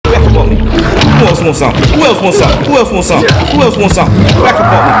else wants some? Who else wants some? Who else wants some? Who else wants some? Back up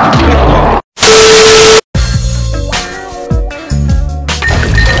on me. Back up on me.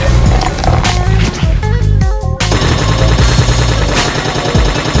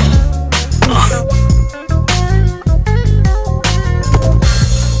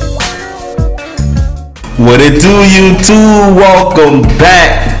 What it do, YouTube? Welcome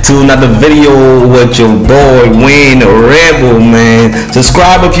back to another video with your boy Wayne the Rebel, man.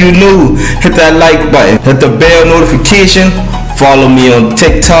 Subscribe if you new. Hit that like button. Hit the bell notification. Follow me on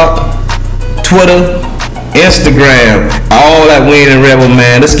TikTok, Twitter, Instagram. All that Wayne the Rebel,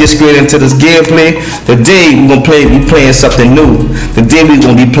 man. Let's get straight into this gameplay. Today we playing something new. Today we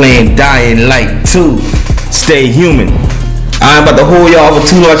gonna be playing Dying Light 2. Stay human. I ain't about to hold y'all for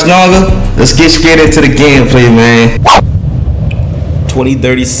too much longer. Let's get straight into the gameplay, man.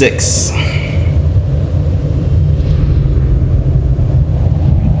 2036.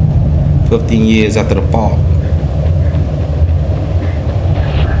 "15 years after the fall."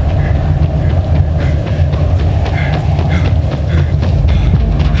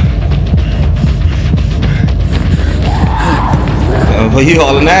 Oh, you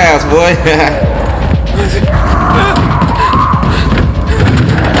hauling ass, boy.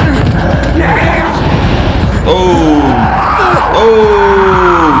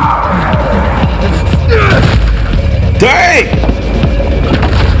 Dang!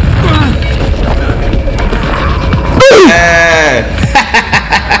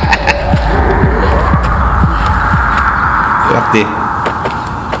 Get up there.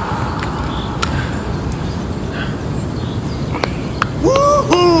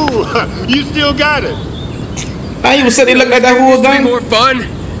 Woohoo! You still got it. I even said he looked like that who was done. More fun.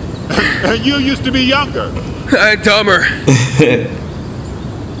 You used to be younger. Dumber.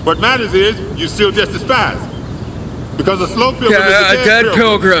 What matters is you're still just as fast. Because a slow pilgrim is a dead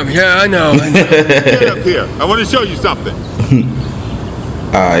pilgrim. Yeah, I know. Get up here. I want to show you something.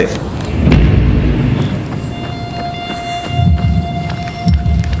 Alright.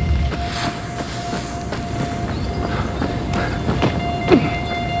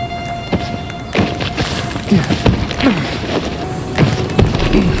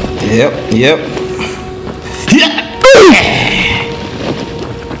 Yep. Yeah.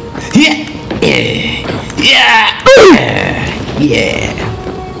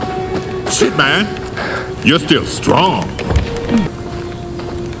 Shit, man. You're still strong.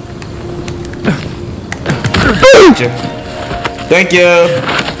 Thank you.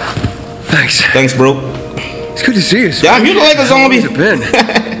 Thanks. Thanks, bro. It's good to see you. Damn, you look like a zombie. How's it been?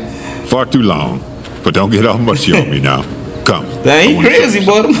 Far too long. But don't get all mushy on me now. Come. Dang, he crazy,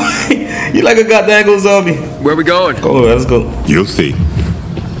 boy. You like a goddamn zombie. Where we going? Go on, let's go. You'll see.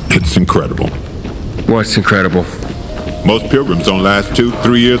 It's incredible. What's incredible? Most pilgrims don't last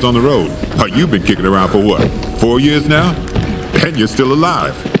 2-3 years on the road. You've been kicking around for what? 4 years now? And you're still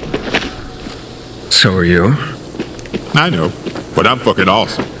alive. So are you. I know, but I'm fucking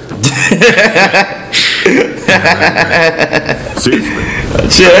awesome. Seriously.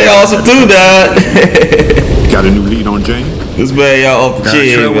 Shit, they awesome too, dog. Got a new lead on Jane? This man, y'all off the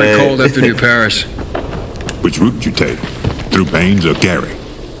chain, Trail went man. cold after New Paris. Which route you take? Through Baines or Gary?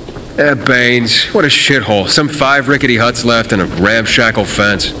 Baines. What a shithole. Some 5 rickety huts left and a ramshackle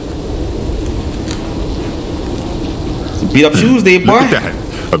fence. Beat up Tuesday, boy. Look at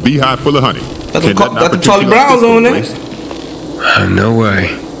that. A beehive full of honey. That's the Charlie Brown's on there. No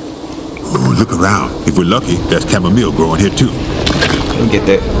way. Ooh, look around. If we're lucky, there's chamomile growing here too. Let me get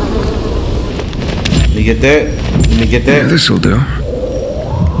that. Let me get that. Let me get that. Yeah, this'll do.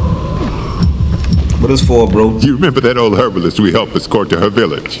 What is for, bro? You remember that old herbalist we helped escort to her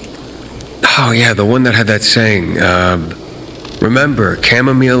village? Oh, yeah, the one that had that saying, remember,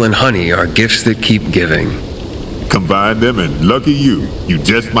 chamomile and honey are gifts that keep giving. Combine them and lucky you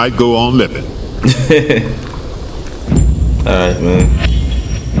just might go on living. Alright, man.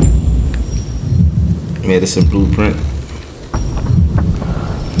 Medicine blueprint.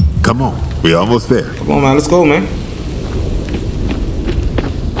 Come on, we're almost there. Come on, man, let's go, man.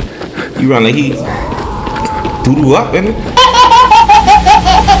 You run like he doo-doo up, innit?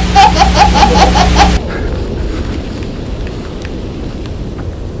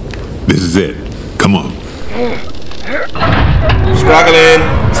 This is it. Come on. Struggling.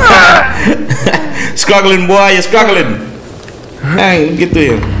 Struggling, boy, you're struggling. Hey, get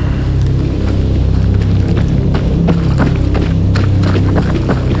through here.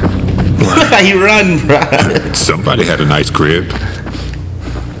 He run, bro. Somebody had a nice crib.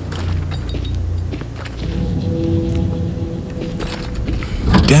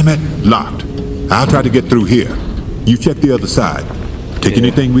 Damn it, locked. I'll try to get through here. You check the other side. Take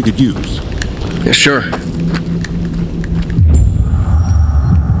anything we could use. Yeah, sure. Come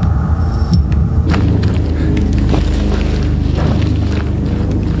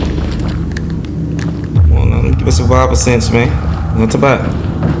on now, give us survival sense, man. Not too bad.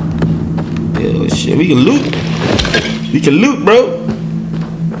 Yeah, shit, we can loot. We can loot, bro.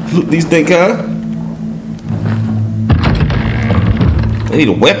 Loot these things, huh? I need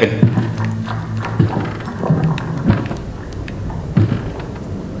a weapon.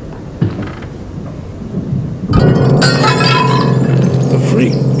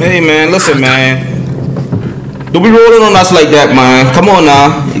 Hey man, listen man. Don't be rolling on us like that, man. Come on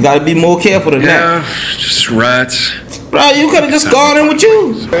now. You gotta be more careful than that. Yeah, just rats. Bro, you could've just gone in with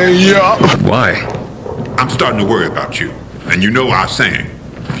you. Why? I'm starting to worry about you. And you know what I'm saying.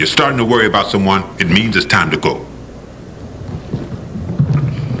 If you're starting to worry about someone, it means it's time to go.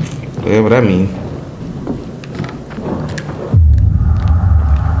 Whatever that mean.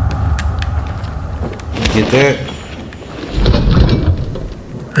 Get that.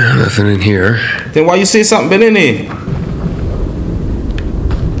 Nothing in here. Then why you say something been in there?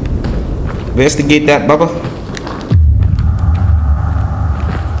 Investigate that, Bubba.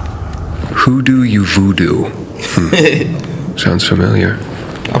 Hoodoo you voodoo. Sounds familiar.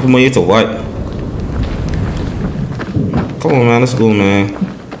 I'm familiar to what? Come on, man. Let's go, man.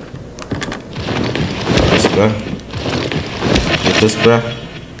 This, bruh. Get this, bruh.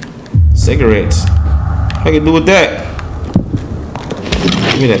 Cigarettes. What I can do with that?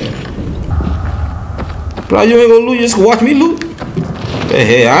 Give me that. Bro, you ain't gonna loot. You just watch me loot.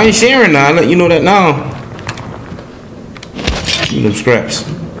 Hey, I ain't sharing now. I let you know that now. Give me them scraps.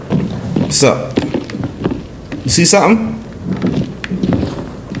 What's up? You see something?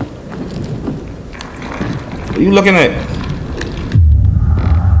 What are you looking at?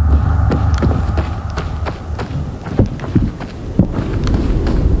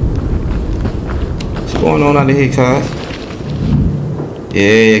 What's going on out here, cuz?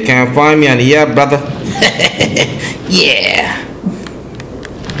 Yeah, you can't find me out here, brother. Yeah.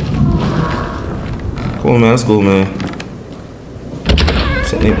 Come on, man. Let's go, man.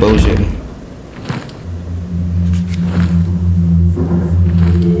 That ain't bullshit.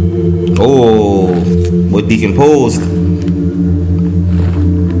 Oh, boy, decomposed.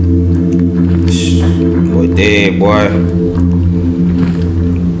 Boy, dead, boy.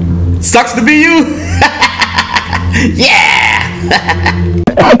 Sucks to be you. Yeah.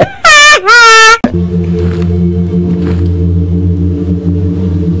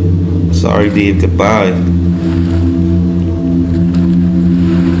 Sorry, Dave. Goodbye.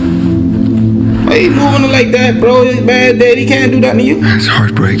 Why you moving it like that, bro? It's bad, Dad. He can't do that to you. It's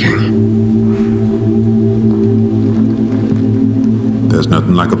heartbreaking. There's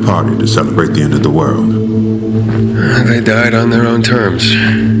nothing like a party to celebrate the end of the world. They died on their own terms.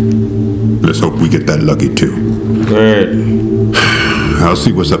 Let's hope we get that lucky too. Good. I'll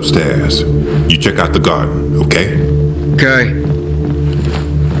see what's upstairs. You check out the garden, okay? Okay.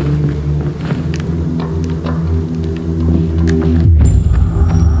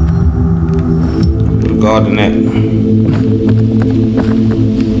 Put a garden at.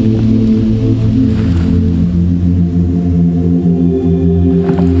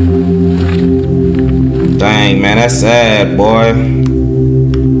 Dang, man, that's sad, boy.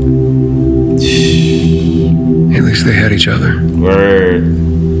 At least they had each other. Word.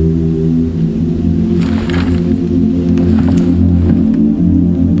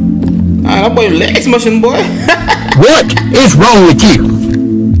 Ah, that boy legs mushing, boy. What is wrong with you?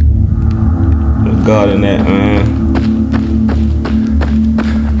 Put a garden at, man.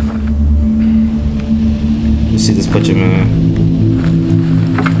 Let's see this picture, man.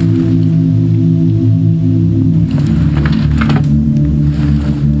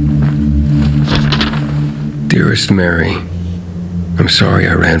 Dearest Mary, I'm sorry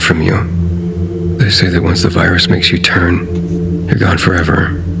I ran from you. They say that once the virus makes you turn, you're gone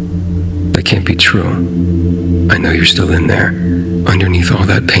forever. That can't be true. I know you're still in there, underneath all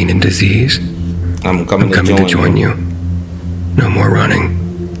that pain and disease. I'm coming to join you. No more running.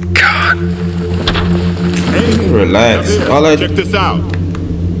 God. Hey, relax. All right. Check this out.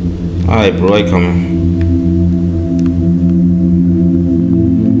 Alright, bro, I coming.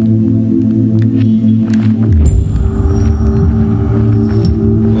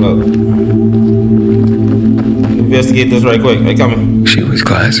 Investigate this right quick. Hey, coming. She was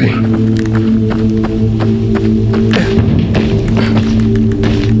classy.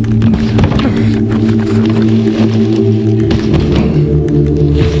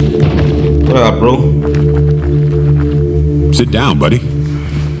 What up, bro? Sit down, buddy.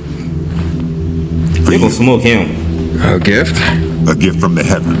 You gonna smoke him? A gift? A gift from the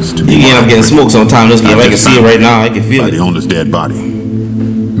heavens to You me. end up getting smoked sometime. This game, I can see it right now. I can feel By it. the owner's dead body.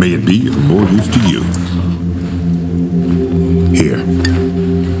 May it be of more use to you. Here.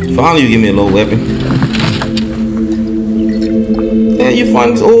 Finally, you give me a little weapon. Yeah, you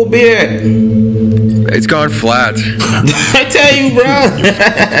find this old beard. It's gone flat. I tell you,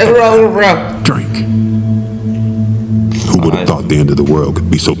 bro. bro. Drink. Who would have thought the end of the world could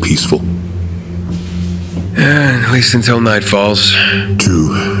be so peaceful? At least until night falls.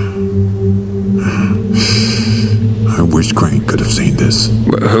 True. I wish Crane could have seen this.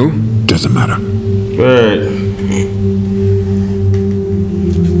 Who? Doesn't matter. Good.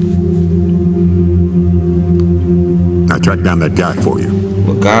 I tracked down that guy for you.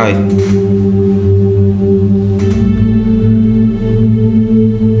 What guy?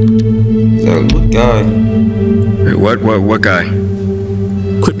 What guy? Hey, what guy?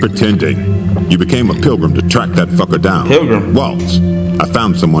 Quit pretending. You became a pilgrim to track that fucker down. Pilgrim? Waltz. I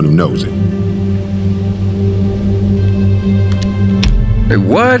found someone who knows him. Hey,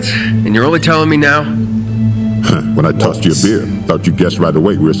 what? And you're only telling me now? When I tossed you a beer, thought you guessed right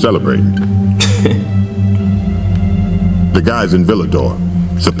away we were celebrating. The guy's in Villador.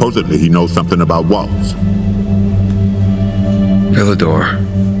 Supposedly he knows something about Waltz. Villador.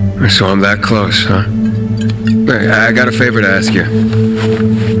 So I'm that close, huh? Hey, I got a favor to ask you.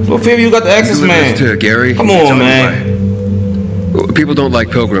 What favor you got the access, man? To Gary. Come It's on, the man. way. People don't like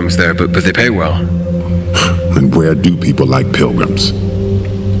pilgrims there, but they pay well. And where do people like pilgrims?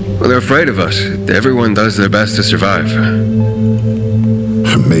 Well, they're afraid of us. Everyone does their best to survive.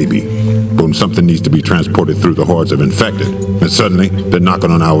 Maybe. But when something needs to be transported through the hordes of infected, and suddenly they're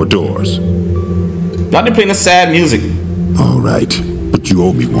knocking on our doors. Why they playing the sad music? All right, but you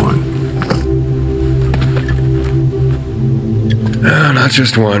owe me one. Not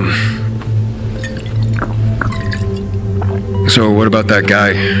just one. So what about that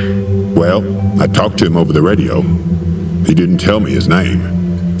guy? Well, I talked to him over the radio. He didn't tell me his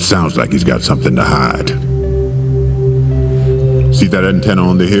name. Sounds like he's got something to hide. See that antenna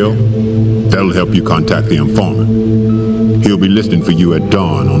on the hill? That'll help you contact the informant. He'll be listening for you at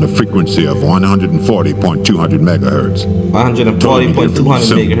dawn on a frequency of 140.200 megahertz.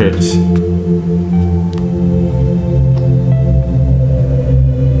 140.200 megahertz.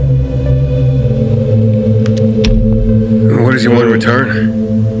 What does he want in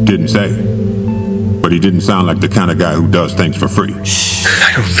return? Didn't say. But he didn't sound like the kind of guy who does things for free.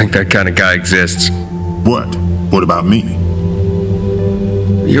 I don't think that kind of guy exists. What? What about me?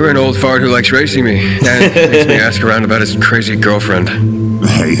 You're an old fart who likes racing me. That makes me ask around about his crazy girlfriend.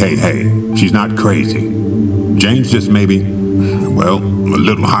 Hey. She's not crazy. Jane's just maybe, well, a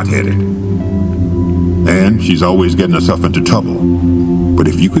little hot-headed. And she's always getting herself into trouble. But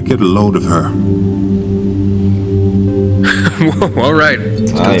if you could get a load of her... Whoa, all right.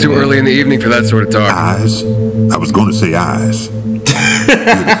 Still too early in the evening for that sort of talk. Eyes? I was going to say eyes.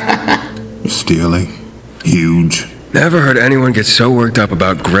 Steely. Huge. Never heard anyone get so worked up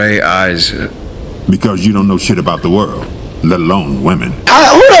about gray eyes. Because you don't know shit about the world, let alone women. Who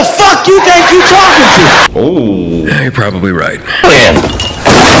the fuck you think you talking to? Oh. Yeah, you're probably right.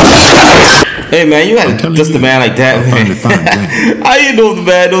 Hey, man, you had just a man like that, man. How you know the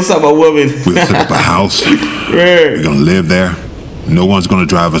man knows something about women? We'll set up a house. We're gonna live there. No one's gonna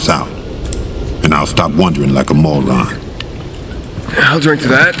drive us out. And I'll stop wondering like a moron. I'll drink to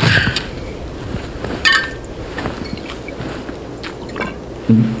that.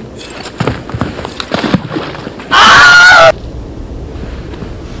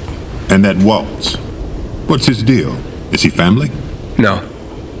 And that Waltz. What's his deal? Is he family? No,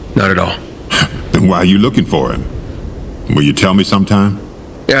 not at all. Then why are you looking for him? Will you tell me sometime?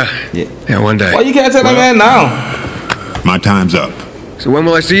 Yeah, one day. Why you can't tell that man now? My time's up. So when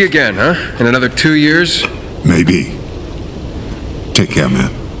will I see you again, huh? In another 2 years? Maybe. Take care,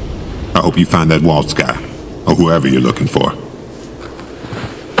 man. I hope you find that Waltz guy, or whoever you're looking for.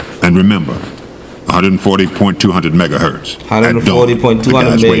 And remember, 140.200 megahertz.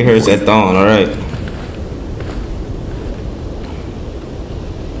 140.200 megahertz at dawn, alright.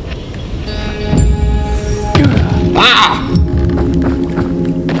 Ah!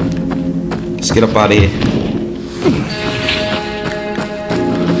 Let's get up out of here.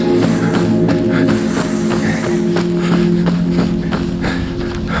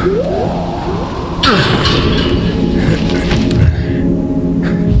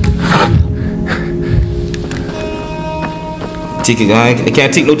 Take it, guy. I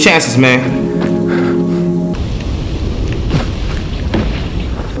can't take no chances, man.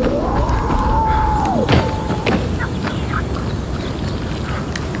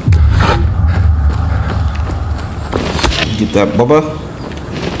 Get that bubba.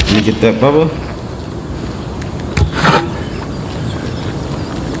 Let me get that bubba.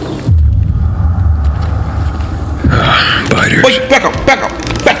 Biters. Wait, back up, back up,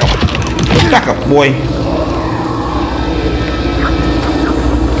 back up. Back up, boy.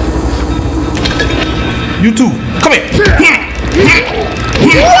 You too. Come here.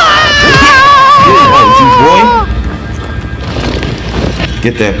 Boy.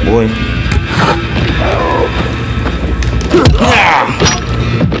 Get that, boy.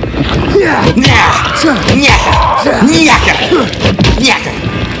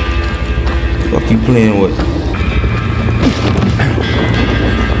 Fuck you playing with?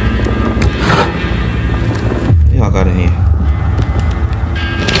 Y'all got in here.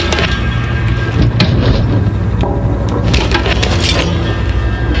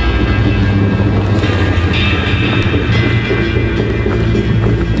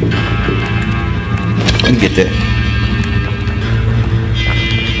 Let me get that.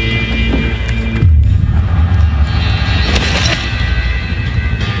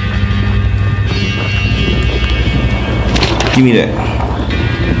 Give me that.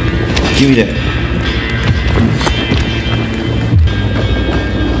 Give me that.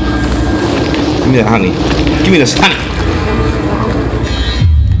 Give me that honey. Give me this honey.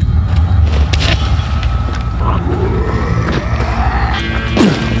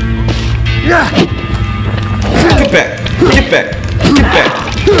 Get back. Get back. Get back.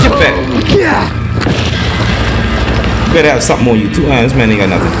 Get back. You better have something on you too. This man ain't got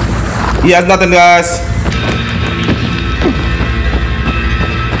nothing. He has nothing, guys.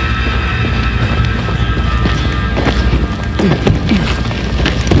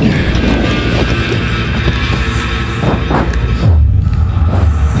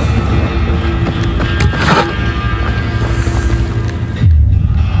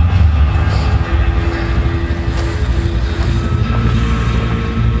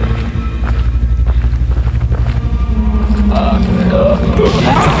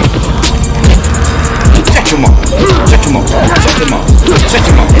 Check him out. Check him out. Check him out. Check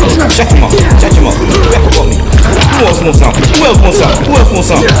him out. Check him out. Check him out. Back up on me. Who else wants some? Who else wants some? Who else wants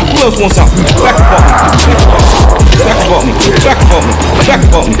some? Who else wants some? Back up on me. Back up on me. Back up on me. Back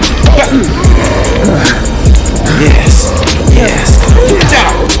up on me. Back. Yes. Yes. Shut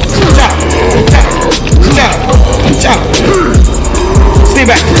up. Shut up. Shut up. Shut up. Shut up. Stay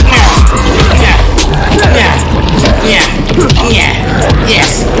back. Yeah. Yeah. Yeah. Yeah.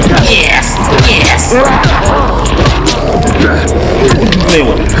 Yes. Yes. Yes. Play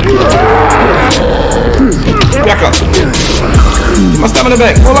with. Back up. My stamina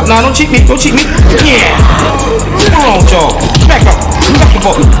back. Hold up now. Don't cheat me. Don't cheat me. Yeah. Hold on, y'all. Back up. Back up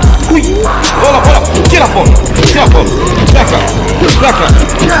on me. Quick. Hold up. Hold up. Get up on me. Get up on me. Back up. Back up.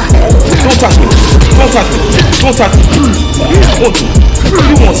 Don't touch me. Don't touch me. Don't touch me. Want to.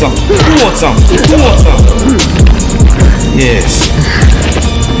 You want some. You want some. You want some. Yes.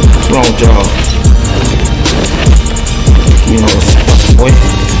 What's wrong with y'all? Give me all the stuff, boy.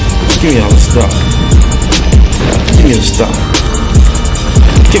 Give me all the stuff. Give me the stuff.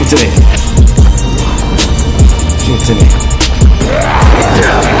 Give it to me. Give it to me.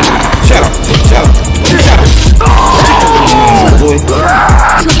 Shut up. Shut up. Shut up. Boy.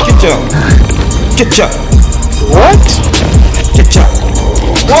 Get up. Get up. What? Get up.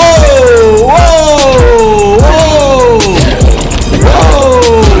 Whoa! Whoa! Whoa! Whoa!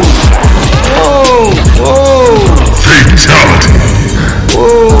 Whoa! Whoa! Fatality.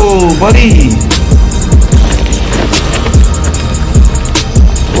 Whoa, buddy!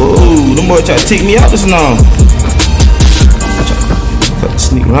 Whoa, them boys try to take me out just now. Try to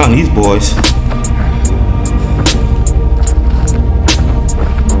sneak around these boys.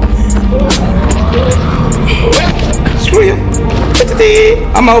 Screw you.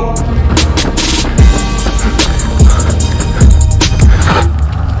 I'm out.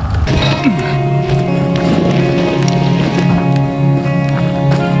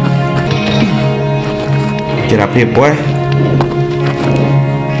 Get up here, boy.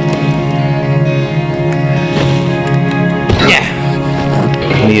 Yeah.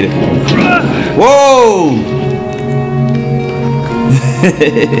 Need it. Whoa!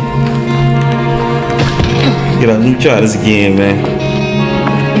 Get up. Let me try this again, man.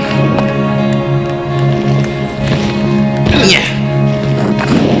 Yeah.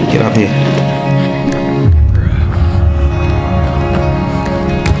 Get up here.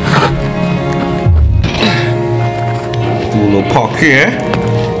 Do a little parkour.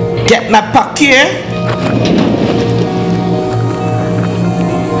 Get my parkour.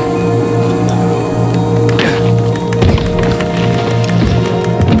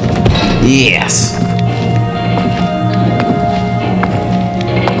 Yes.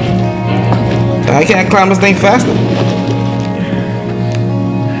 Why can't I climb this thing faster?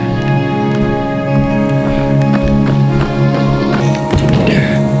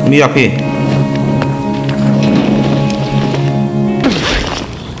 Me up here.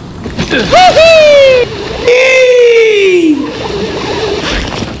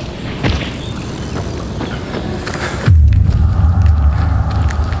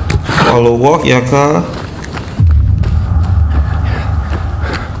 Follow walk your car.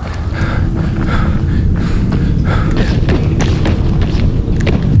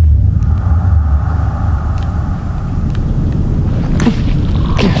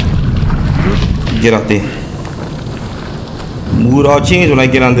 Get out there. Mood all change when I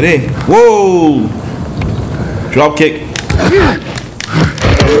get under there. Whoa! Drop kick.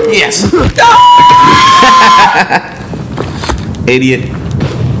 Yes. Idiot.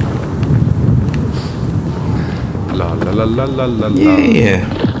 La la la la la la. Yeah.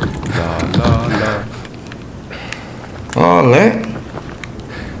 La la la. All that.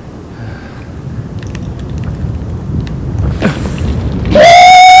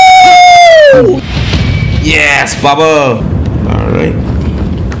 Yes, Baba. All right.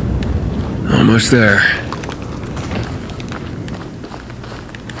 Almost there.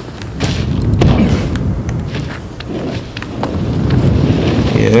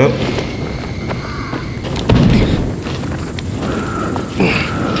 Yep.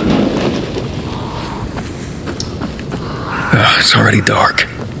 It's already dark.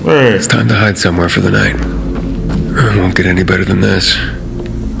 Word. It's time to hide somewhere for the night. It won't get any better than this.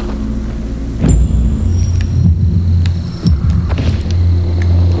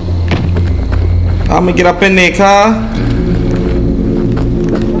 I'm gonna get up in there, car.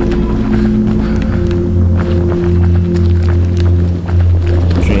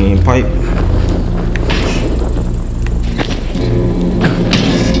 Drain pipe.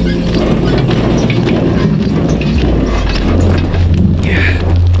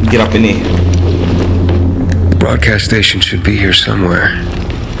 Get up in there. The broadcast station should be here somewhere.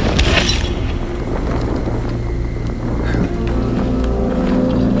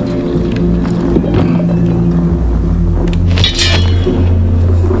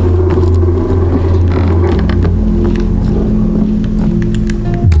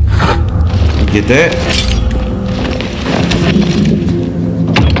 Get that.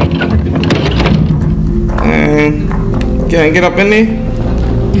 And can I get up in there?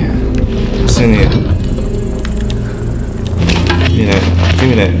 What's in here? Yeah, give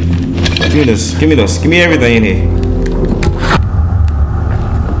me that. Give me this. Give me this. Give me everything in here.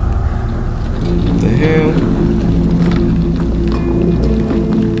 What the hell?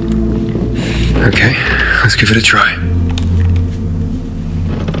 Okay, let's give it a try.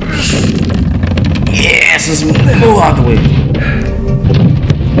 Yes, let's move out the way.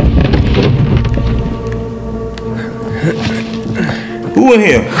 Who in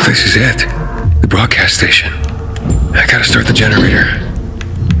here? This is it. The broadcast station. I gotta start the generator.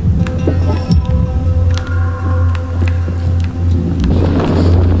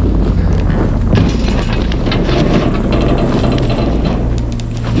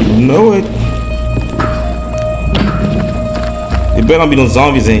 You know it. There better not be no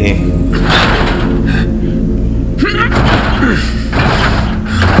zombies in here.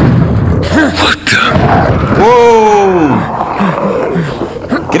 What the? Whoa!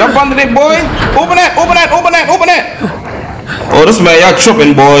 Get up under there, boy! Open that! Open that! Open that! Open that! Oh, this man, y'all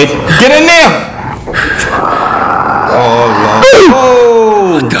tripping, boy! Get in there! Oh, Lord!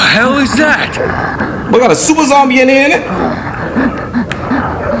 Oh! What the hell is that? We got a super zombie in here, innit?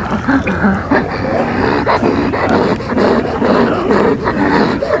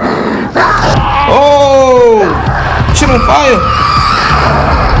 Oh! Shit on fire!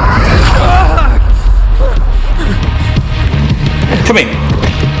 Come here.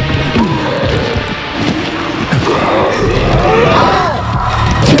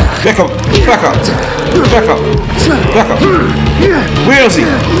 Back up. Back up. Back up. Back up. Where is he?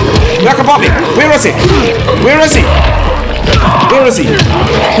 Back up, Bobby. Where is he? Where is he? Where is he?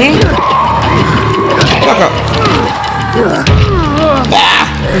 Back up. Ah!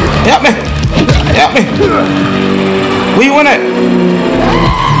 Help me. Help me. Where you in at?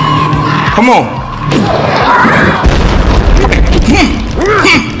 Come on.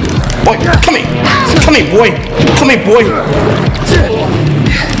 Boy, come here. Come here, boy. Come here, boy.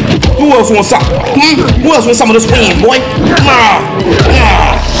 Who else wants some? Who else wants some of this wind, boy?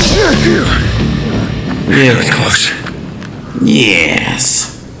 Yeah, that was close. Yes.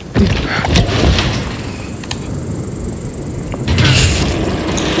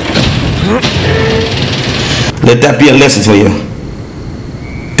 Let that be a lesson for you.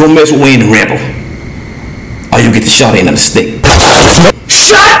 Don't mess with Wayne the Rebel. you get the shot in on the stick.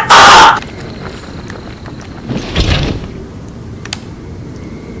 Shut up!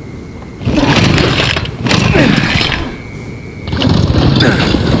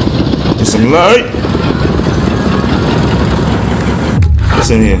 Get some light. What's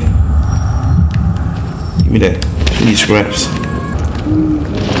in here? Give me that. Give me scraps.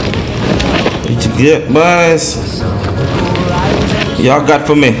 What you get, boys? Y'all got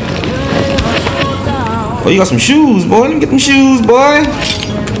for me? Oh, you got some shoes, boy. Let me get them shoes, boy.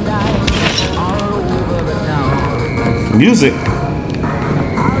 Music.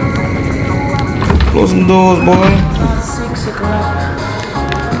 Close some doors, boy.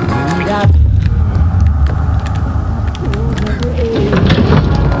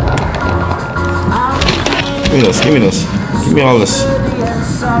 Give me this, give me this. Give me all this.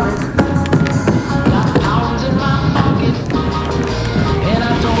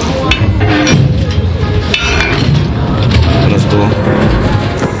 Let's do it.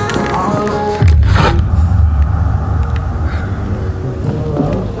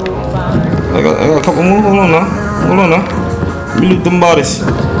 I got a couple more. Hold on now. Hold on now. Let me loot them bodies.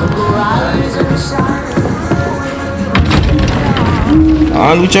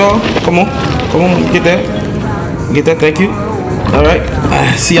 I'll loot y'all. Come on. Come on. Get that. Get that. Thank you. Alright.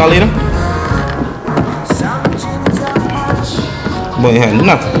 See y'all later. Boy, had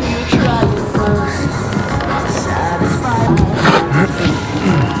nothing.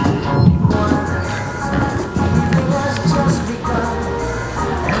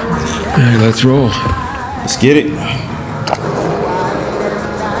 Hey, let's roll. Let's get it.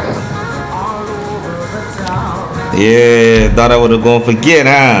 Yeah, thought I would have gone forget,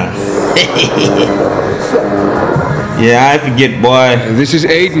 huh? Yeah, I forget, boy. This is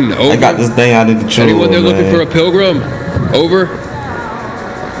Aiden. Over. I got this thing out of control. Anyone there looking for a pilgrim? Over.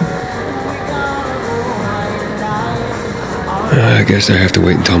 I guess I have to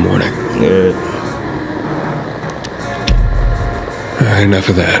wait until morning. Enough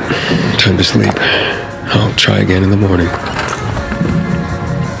of that. Time to sleep. I'll try again in the morning.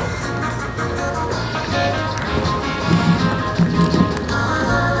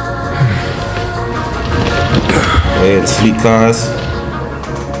 Hey, sleep, guys.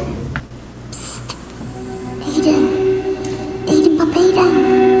 Aiden. Aiden, Papa Aiden.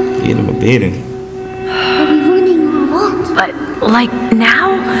 Aiden, Papa Aiden. Are we running or what? But, like,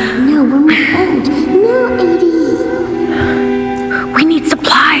 now? No, when we're old. No, Aiden. We need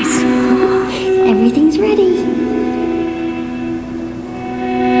supplies. Everything's ready.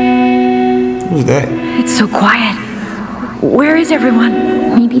 Who's that? It's so quiet. Where is everyone?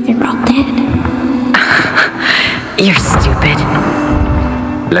 Maybe they're all dead. You're stupid.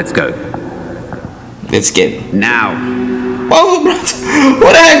 Let's go. Let's get it. Now. What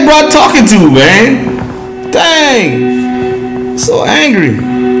the heck, bro? Talking to, man? Dang. So angry.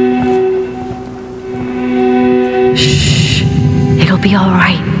 Shh. It'll be all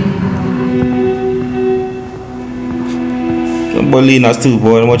right. That boy leading us too,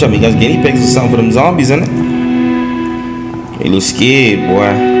 boy. Watch out, you guys guinea pigs or something for them zombies, innit? They look scared,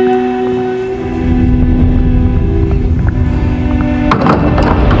 boy.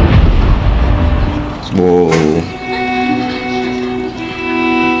 Whoa.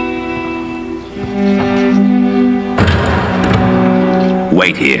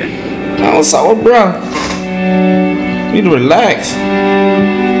 Wait here. Man, what's up, bro? Need to relax.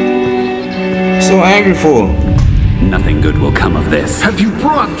 So angry for? Nothing good will come of this. Have you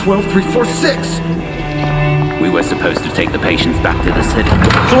brought 12346? We were supposed to take the patients back to the city.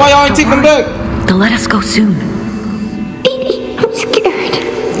 So why y'all ain't take them back? They'll let us go soon. Aiden, I'm scared.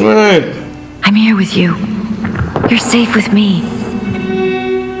 Right. I'm here with you. You're safe with me.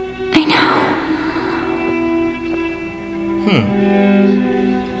 I know.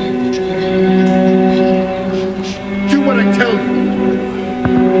 Do what I tell you.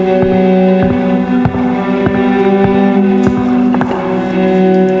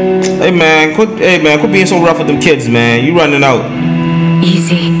 Hey man, quit being so rough with them kids, man. You running out.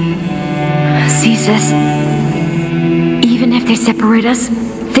 Easy. See, sis? Even if they separate us,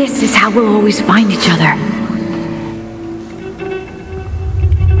 this is how we'll always find each other.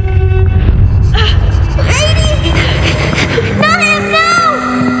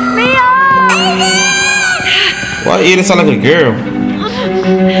 Why Aiden sound like a girl?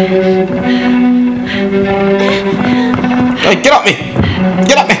 Hey, get up me!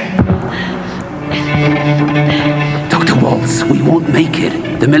 Get up me! Dr. Waltz, we won't make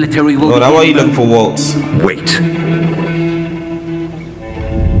it. The military will... Oh, that's why you looking for Waltz. Wait.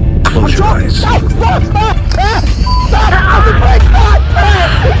 Close your eyes.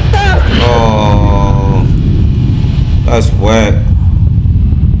 Oh.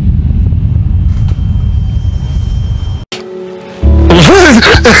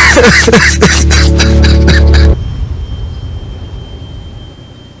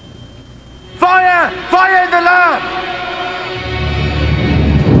 Fire! Fire in the lab!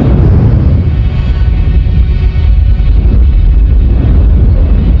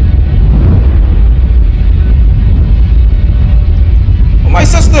 Oh, my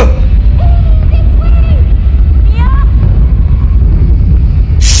sister!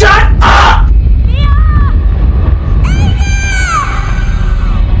 Shut up!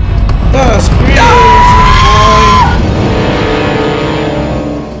 That's crazy, boy.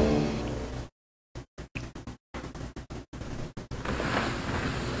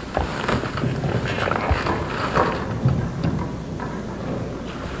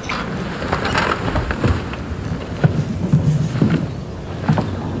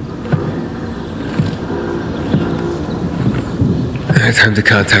 I had time to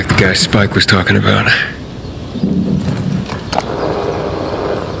contact the guy Spike was talking about.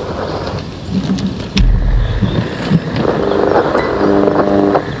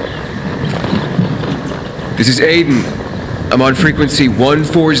 This is Aiden. I'm on frequency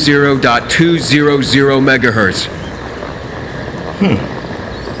 140.200 megahertz.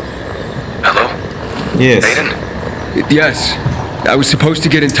 Hello? Yes. Aiden? Yes. I was supposed to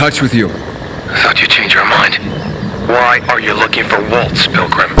get in touch with you. I thought you changed your mind. Why are you looking for Waltz,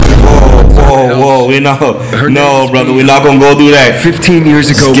 Pilgrim? Whoa, we not. No, brother, we're not gonna go do that. 15 years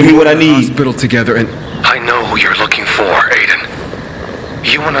ago, just give me what I we were in the need. hospital together, and I know who you're looking for, Aiden.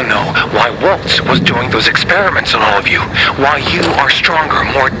 You want to know why Waltz was doing those experiments on all of you? Why you are stronger,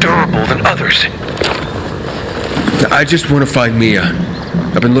 more durable than others? I just want to find Mia.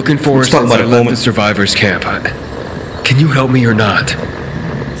 I've been looking for her since I left the survivors camp. Can you help me or not?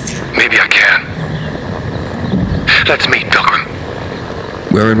 Maybe I can. Let's meet, Pilgrim.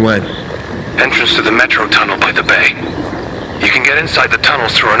 Where and when? Entrance to the metro tunnel by the bay. You can get inside the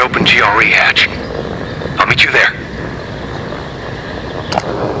tunnels through an open GRE hatch. I'll meet you there.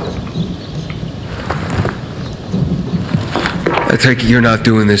 I take it you're not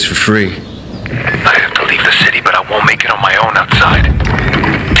doing this for free. I have to leave the city, but I won't make it on my own outside.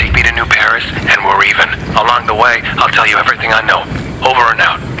 Take me to New Paris, and we're even. Along the way, I'll tell you everything I know. Over and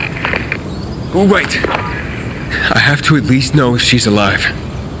out. Wait. I have to at least know if she's alive.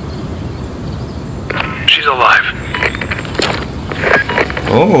 She's alive.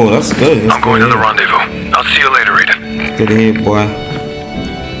 Oh, that's good. I'm going to the rendezvous. I'll see you later, Rita. Good to hear, boy.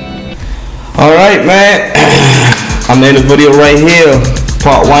 Alright, man. I'm in the video right here.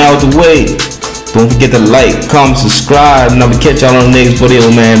 Part 1 out the way. Don't forget to like, comment, subscribe, and I'll catch y'all on the next video,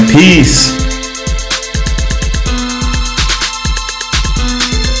 man. Peace.